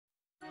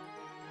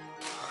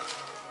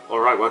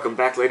Alright, welcome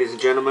back ladies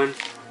and gentlemen.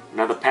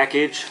 Another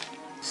package,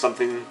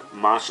 something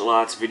martial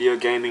arts video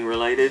gaming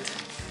related.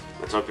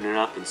 Let's open it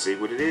up and see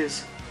what it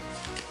is.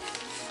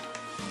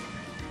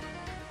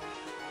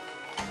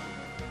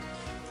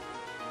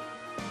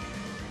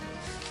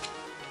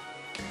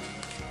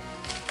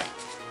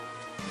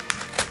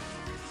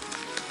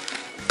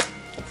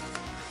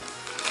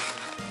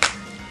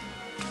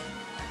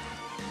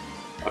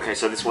 Okay,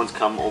 so this one's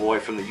come all the way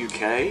from the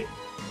UK.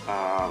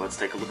 Let's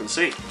take a look and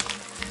see.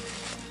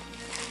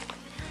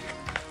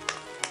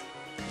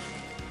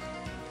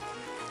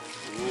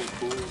 Ooh,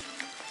 cool.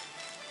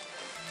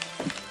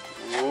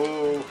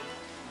 Whoa.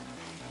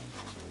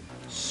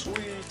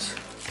 Sweet.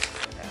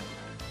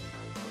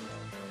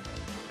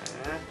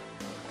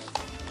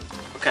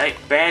 Okay,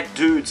 Bad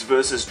Dudes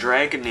vs.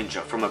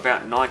 Dragonninja from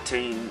about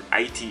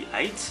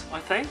 1988, I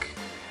think.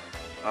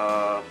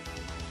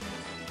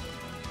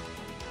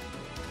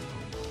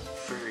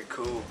 Very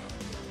cool.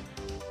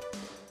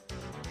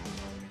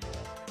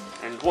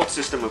 And what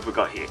system have we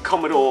got here?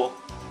 Commodore,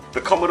 the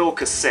Commodore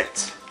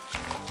cassette.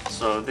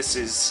 So this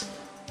is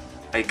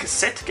a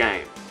cassette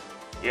game.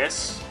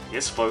 Yes,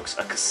 folks,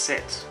 a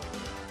cassette.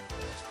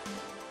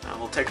 Now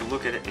we'll take a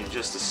look at it in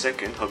just a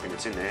second, hoping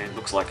it's in there. It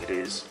looks like it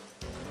is.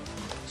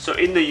 So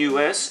in the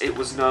US, it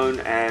was known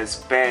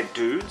as Bad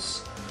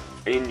Dudes.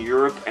 In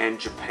Europe and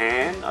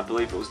Japan, I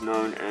believe it was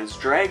known as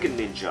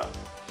Dragonninja.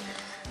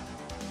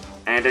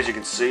 And as you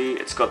can see,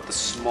 it's got the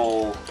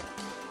small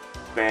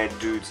Bad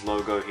Dudes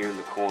logo here in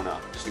the corner,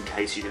 just in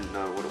case you didn't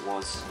know what it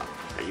was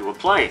that you were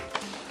playing.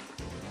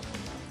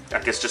 I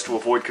guess just to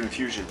avoid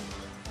confusion.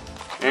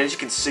 And as you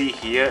can see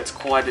here, it's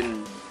quite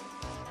a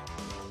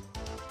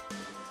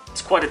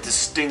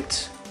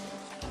distinct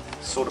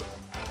sort of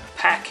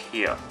pack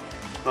here.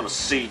 Not a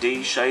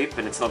CD shape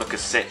and it's not a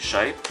cassette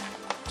shape.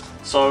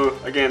 So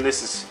again,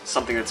 this is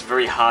something that's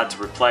very hard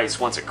to replace.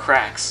 Once it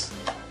cracks,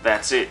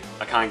 that's it.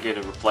 I can't get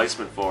a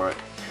replacement for it.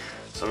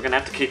 So we're going to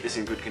have to keep this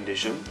in good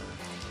condition.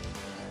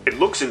 It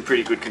looks in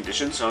pretty good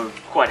condition, so I'm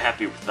quite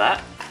happy with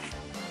that.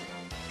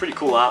 Pretty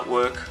cool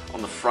artwork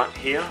on the front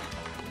here.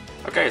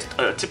 Okay, it's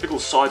a typical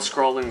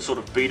side-scrolling sort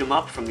of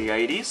beat-em-up from the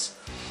 80s.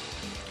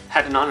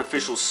 Had an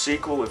unofficial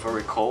sequel, if I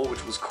recall,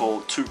 which was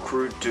called Two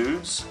Crude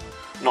Dudes.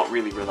 Not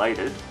really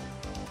related.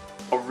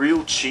 A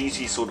real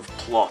cheesy sort of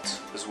plot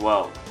as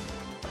well.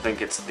 I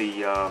think it's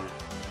the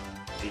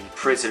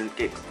president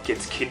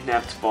gets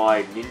kidnapped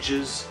by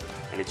ninjas,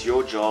 and it's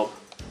your job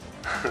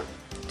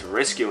to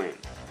rescue him.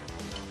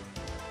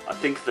 I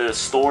think the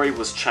story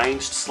was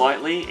changed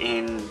slightly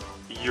in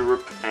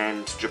Europe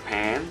and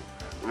Japan.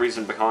 The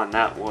reason behind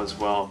that was,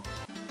 well,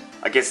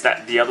 I guess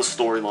that the other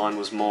storyline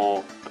was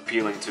more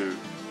appealing to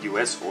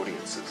US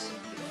audiences.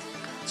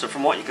 So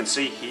from what you can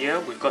see here,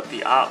 we've got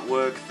the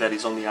artwork that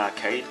is on the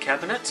arcade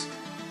cabinet.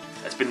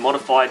 It's been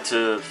modified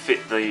to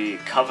fit the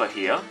cover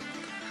here.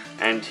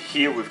 And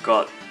here we've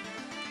got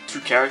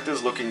two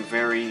characters looking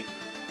very,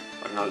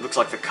 I don't know, it looks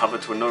like the cover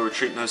to a No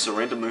Retreat, No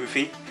Surrender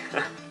movie,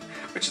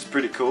 which is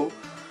pretty cool.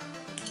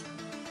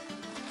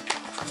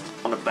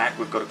 On the back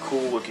we've got a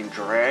cool looking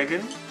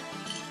dragon,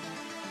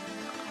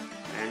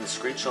 and the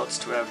screenshots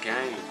to our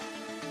game.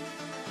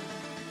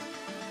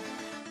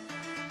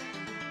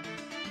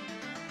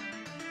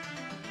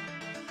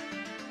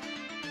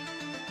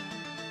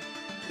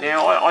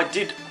 Now I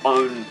did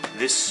own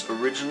this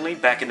originally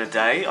back in the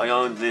day. I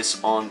owned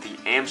this on the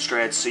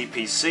Amstrad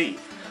CPC.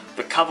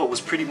 The cover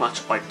was pretty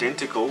much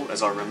identical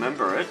as I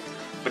remember it,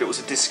 but it was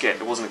a diskette,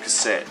 it wasn't a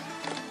cassette.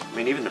 I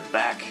mean, even the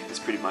back is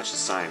pretty much the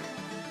same.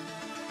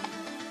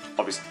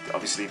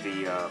 Obviously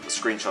the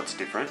screenshot's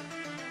different.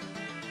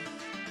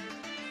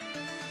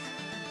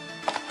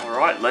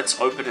 Alright, let's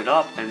open it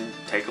up and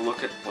take a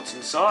look at what's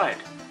inside.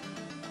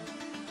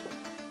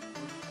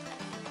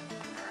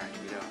 Alright,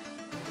 here we go.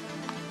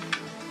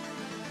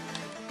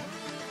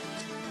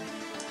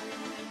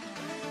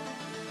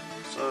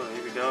 So,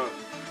 here we go.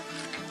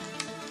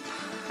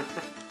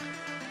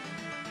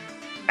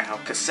 Our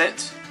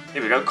cassette.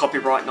 Here we go,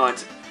 copyright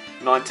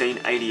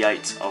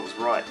 1988. I was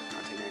right,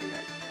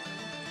 1988.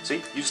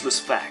 See, useless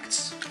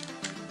facts.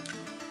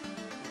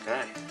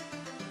 Okay.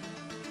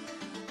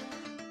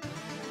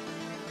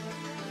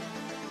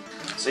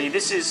 See,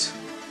 this is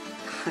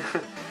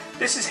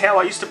this is how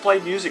I used to play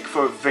music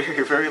for a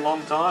very, very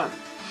long time.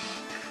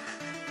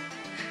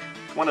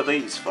 One of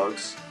these,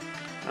 folks.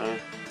 A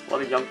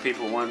lot of young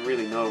people won't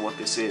really know what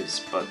this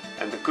is,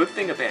 and the good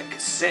thing about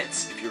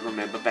cassettes, if you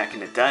remember back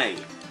in the day,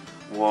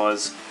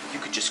 was you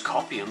could just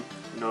copy them,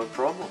 no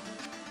problem.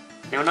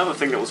 Now another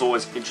thing that was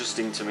always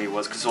interesting to me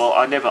was, because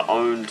I never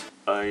owned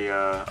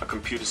a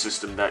computer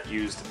system that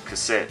used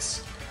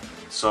cassettes,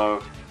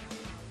 so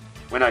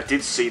when I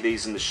did see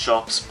these in the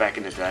shops back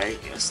in the day,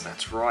 yes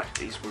that's right,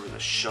 these were in the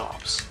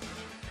shops,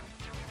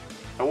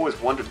 I always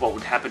wondered what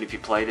would happen if you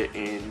played it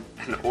in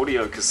an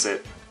audio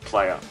cassette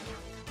player.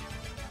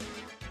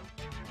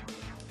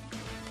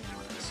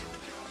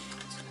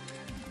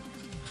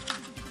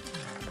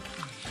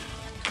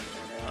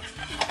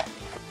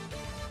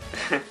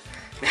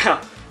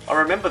 Now, I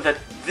remember that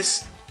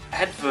this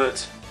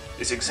advert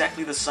is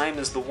exactly the same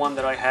as the one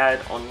that I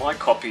had on my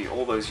copy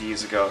all those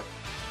years ago.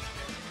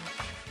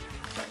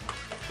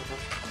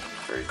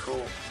 Very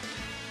cool.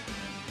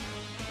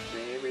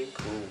 Very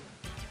cool.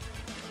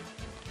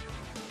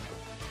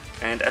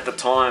 And at the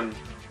time,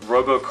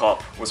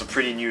 RoboCop was a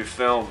pretty new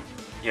film.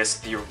 Yes,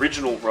 the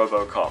original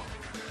RoboCop.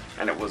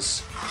 And it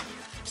was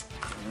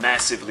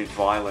massively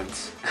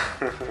violent.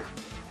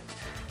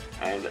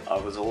 And I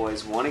was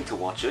always wanting to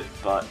watch it,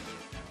 but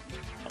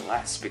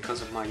alas,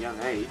 because of my young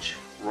age,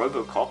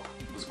 RoboCop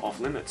was off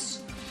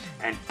limits.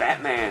 And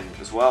Batman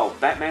as well.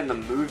 Batman the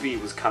movie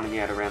was coming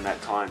out around that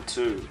time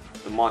too.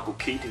 The Michael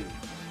Keaton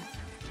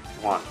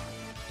one.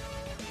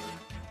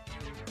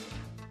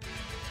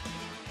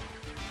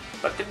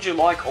 But didn't you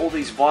like all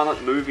these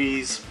violent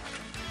movies?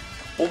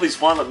 All these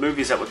violent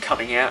movies that were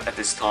coming out at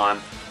this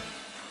time,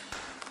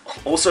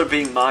 also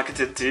being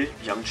marketed to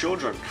young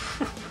children.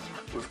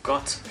 We've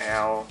got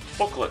our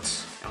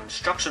booklets, our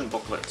instruction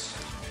booklets,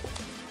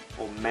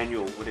 or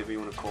manual, whatever you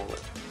want to call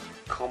it.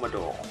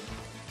 Commodore.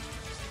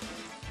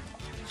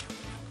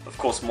 Of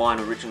course, mine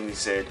originally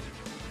said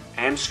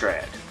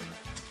Amstrad.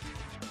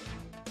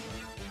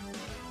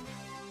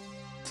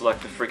 It's like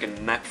the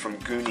freaking map from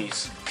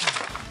Goonies.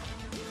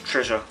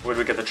 Treasure. Where do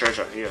we get the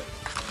treasure? Here.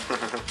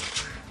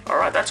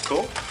 Alright, that's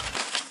cool.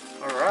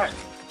 Alright.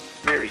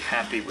 Very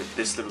happy with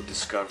this little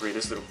discovery,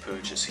 this little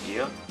purchase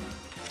here.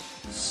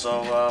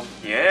 So,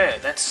 yeah,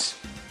 that's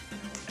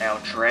our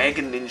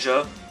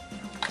Dragonninja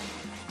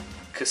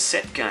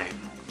cassette game.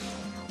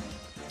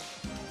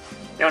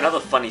 Now, another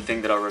funny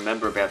thing that I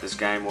remember about this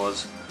game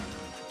was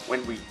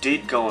when we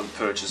did go and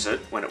purchase it,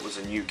 when it was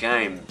a new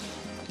game,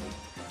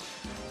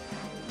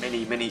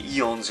 many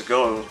eons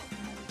ago,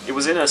 it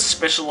was in a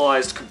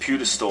specialized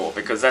computer store,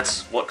 because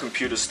that's what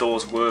computer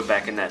stores were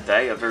back in that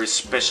day, a very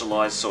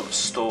specialized sort of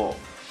store,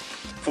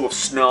 full of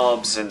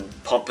snobs and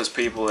pompous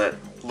people that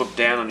looked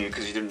down on you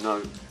because you didn't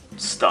know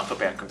stuff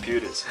about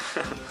computers.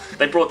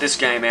 They brought this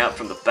game out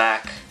from the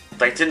back.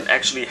 They didn't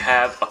actually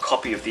have a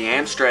copy of the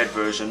Amstrad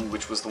version,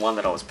 which was the one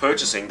that I was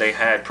purchasing. They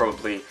had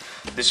probably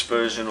this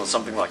version or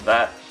something like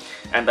that,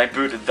 and they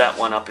booted that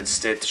one up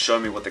instead to show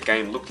me what the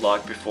game looked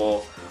like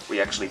before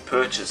we actually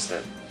purchased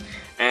it.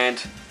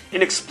 And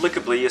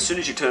inexplicably, as soon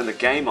as you turn the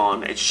game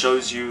on, it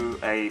shows you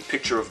a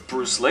picture of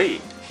Bruce Lee.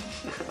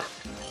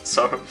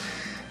 So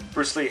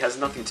Bruce Lee has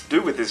nothing to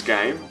do with this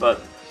game,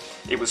 but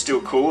it was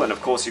still cool, and of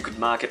course you could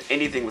market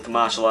anything with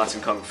martial arts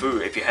and kung fu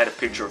if you had a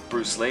picture of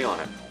Bruce Lee on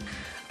it.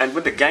 And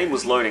when the game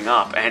was loading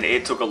up, and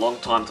it took a long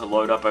time to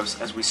load up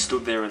as we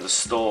stood there in the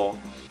store,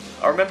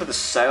 I remember the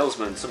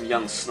salesman, some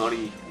young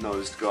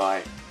snotty-nosed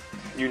guy,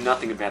 knew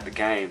nothing about the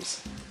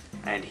games,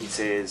 and he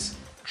says,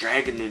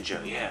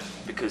 Dragonninja, yeah,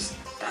 because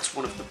that's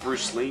one of the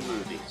Bruce Lee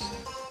movies.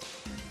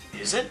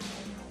 Is it?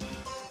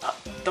 I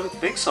don't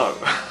think so.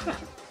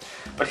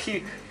 But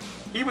he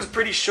was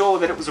pretty sure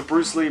that it was a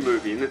Bruce Lee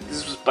movie, and that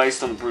this was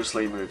based on a Bruce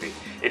Lee movie.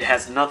 It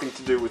has nothing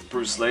to do with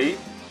Bruce Lee.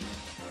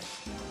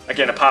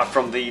 Again, apart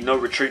from the No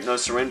Retreat, No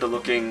Surrender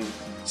looking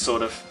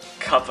sort of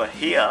cover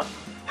here.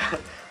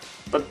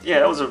 But yeah,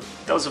 that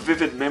was a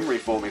vivid memory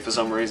for me for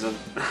some reason.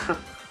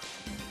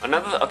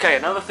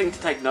 Another thing to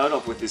take note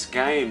of with this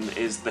game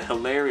is the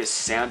hilarious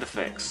sound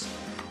effects.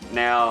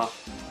 Now,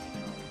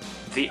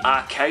 the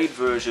arcade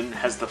version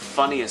has the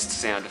funniest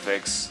sound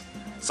effects.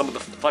 Some of the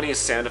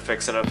funniest sound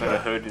effects that I've ever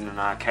heard in an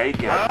arcade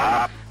game.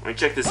 I mean,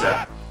 check this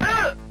out.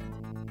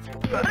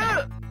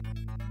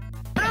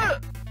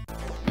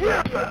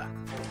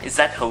 Is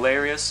that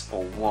hilarious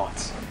or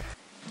what?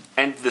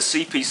 And the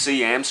CPC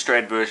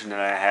Amstrad version that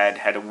I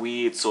had a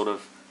weird sort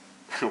of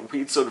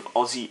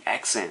Aussie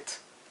accent.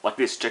 Like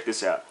this, check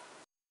this out.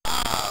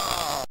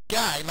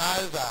 Game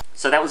over.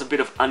 So that was a bit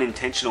of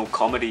unintentional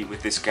comedy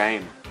with this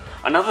game.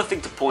 Another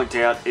thing to point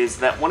out is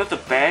that one of the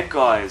bad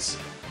guys,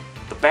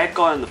 the bad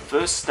guy on the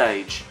first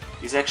stage,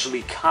 is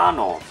actually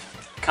Karnov.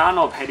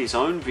 Karnov had his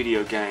own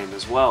video game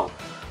as well.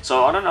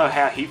 So I don't know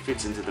how he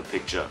fits into the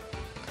picture.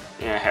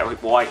 Yeah,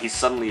 why he's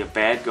suddenly a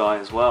bad guy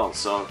as well.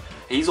 So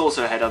he's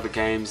also had other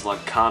games like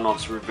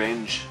Karnov's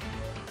Revenge,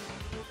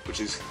 which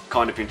is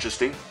kind of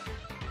interesting.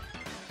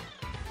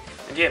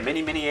 And yeah,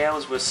 many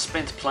hours were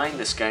spent playing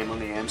this game on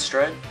the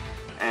Amstrad,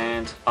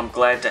 and I'm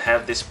glad to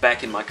have this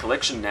back in my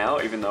collection now,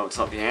 even though it's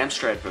not the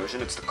Amstrad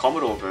version, it's the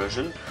Commodore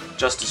version,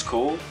 just as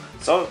cool.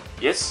 So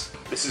yes,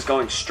 this is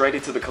going straight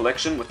into the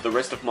collection with the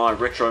rest of my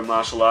retro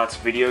martial arts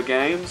video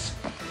games,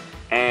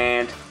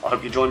 and I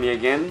hope you join me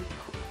again.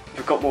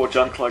 We've got more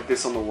junk like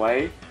this on the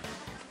way,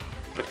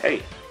 but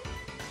hey,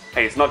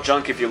 it's not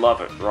junk if you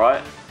love it,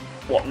 right?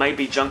 What may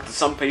be junk to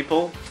some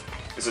people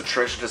is a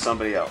treasure to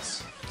somebody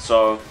else.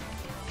 So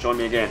join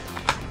me again.